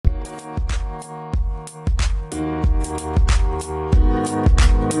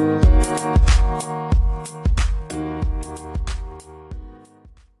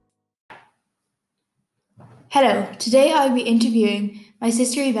Hello, today I'll be interviewing my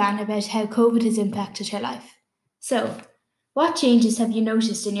sister Eavann about how COVID has impacted her life. So, what changes have you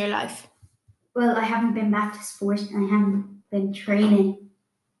noticed in your life? Well, I haven't been back to sport and I haven't been training.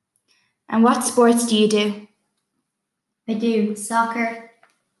 And what sports do you do? I do soccer,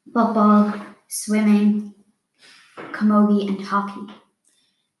 football, swimming, camogie, and hockey.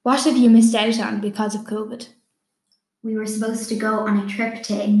 What have you missed out on because of COVID? We were supposed to go on a trip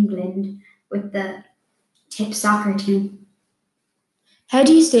to England with the tip soccer team. How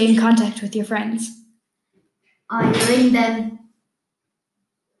do you stay in contact with your friends? I ring them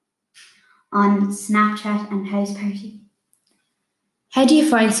on Snapchat and House Party. How do you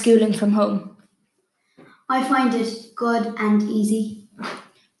find schooling from home? I find it good and easy.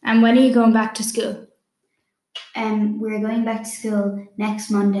 And when are you going back to school? We're going back to school next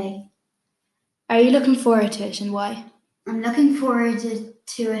Monday. Are you looking forward to it and why? I'm looking forward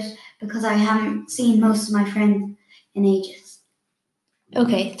to it because I haven't seen most of my friends in ages.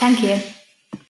 Okay, thank you.